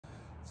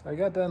So I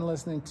got done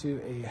listening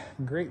to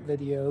a great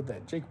video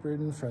that Jake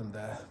Bruden from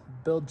the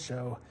Build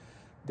Show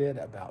did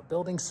about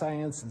building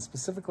science, and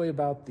specifically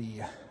about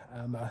the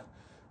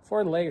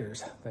 4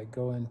 layers that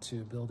go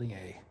into building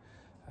a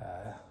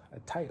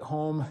tight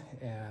home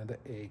and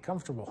a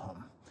comfortable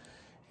home.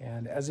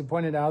 And as he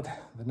pointed out,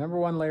 the number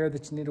 1 layer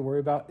that you need to worry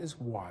about is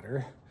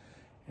water.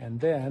 And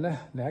then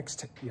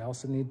next, you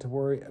also need to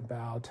worry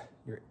about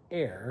your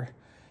air.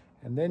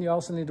 And then you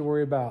also need to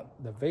worry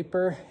about the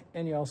vapor,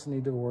 and you also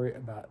need to worry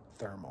about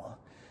thermal.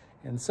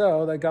 And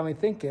so that got me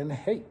thinking,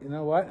 hey, you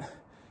know what?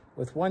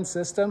 With one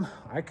system,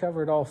 I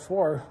covered all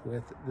 4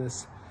 with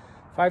this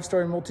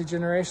 5-story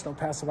multi-generational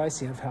passive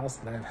ICF house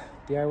that I've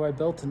DIY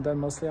built and done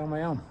mostly on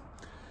my own.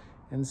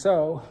 And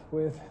so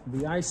with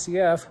the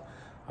ICF,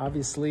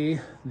 obviously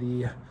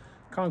the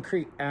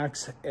concrete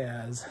acts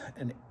as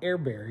an air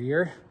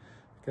barrier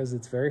because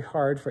it's very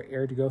hard for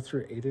air to go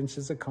through 8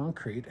 inches of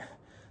concrete.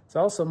 It's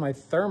also my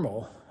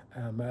thermal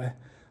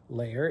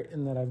layer,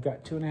 in that I've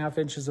got 2.5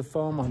 inches of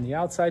foam on the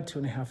outside,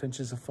 2.5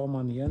 inches of foam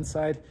on the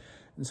inside.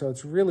 And so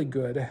it's really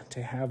good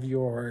to have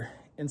your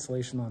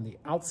insulation on the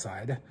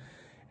outside.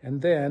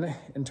 And then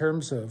in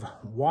terms of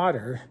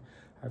water,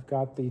 I've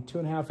got the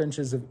 2.5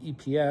 inches of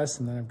EPS,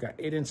 and then I've got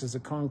 8 inches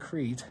of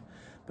concrete.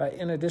 But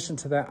in addition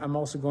to that, I'm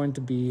also going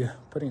to be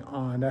putting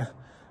on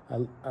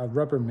a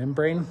rubber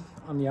membrane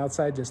on the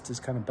outside, just as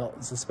kind of belt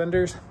and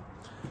suspenders.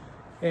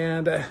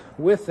 And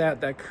with that,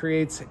 that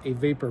creates a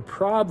vapor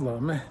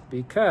problem,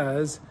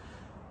 because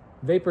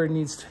vapor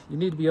you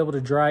need to be able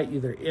to dry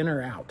either in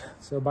or out.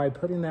 So by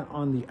putting that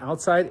on the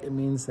outside, it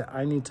means that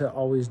I need to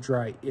always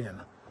dry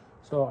in.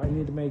 So I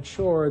need to make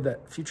sure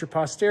that future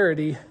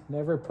posterity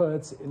never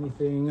puts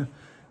anything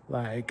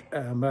like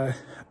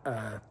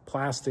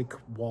plastic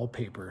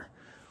wallpaper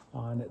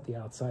on the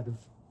outside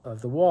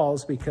of the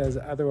walls, because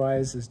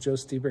otherwise, as Joe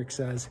Stieberk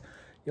says,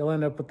 you'll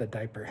end up with a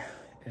diaper,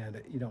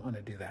 and you don't want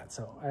to do that.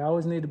 So I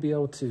always need to be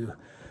able to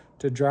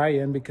dry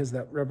in, because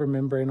that rubber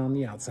membrane on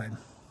the outside.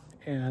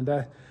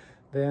 And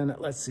then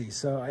let's see,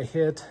 so I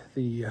hit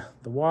the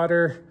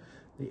water,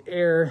 the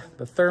air,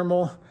 the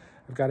thermal.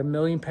 I've got a 1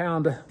 million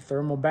pound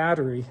thermal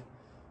battery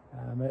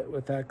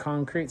with that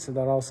concrete, so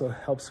that also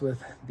helps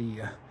with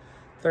the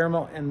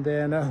thermal, and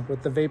then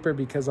with the vapor,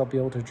 because I'll be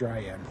able to dry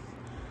in.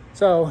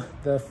 So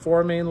the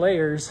 4 main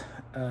layers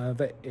of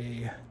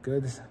a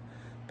good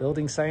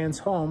building science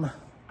home,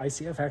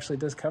 ICF actually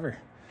does cover.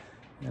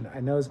 And I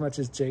know, as much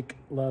as Jake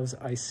loves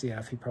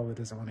ICF, he probably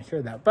doesn't want to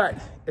hear that, but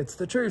it's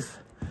the truth.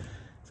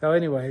 So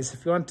anyways,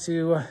 if you want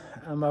to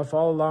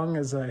follow along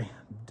as I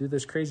do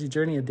this crazy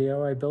journey of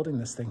DIY building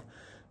this thing,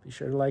 be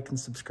sure to like and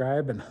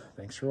subscribe, and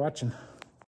thanks for watching.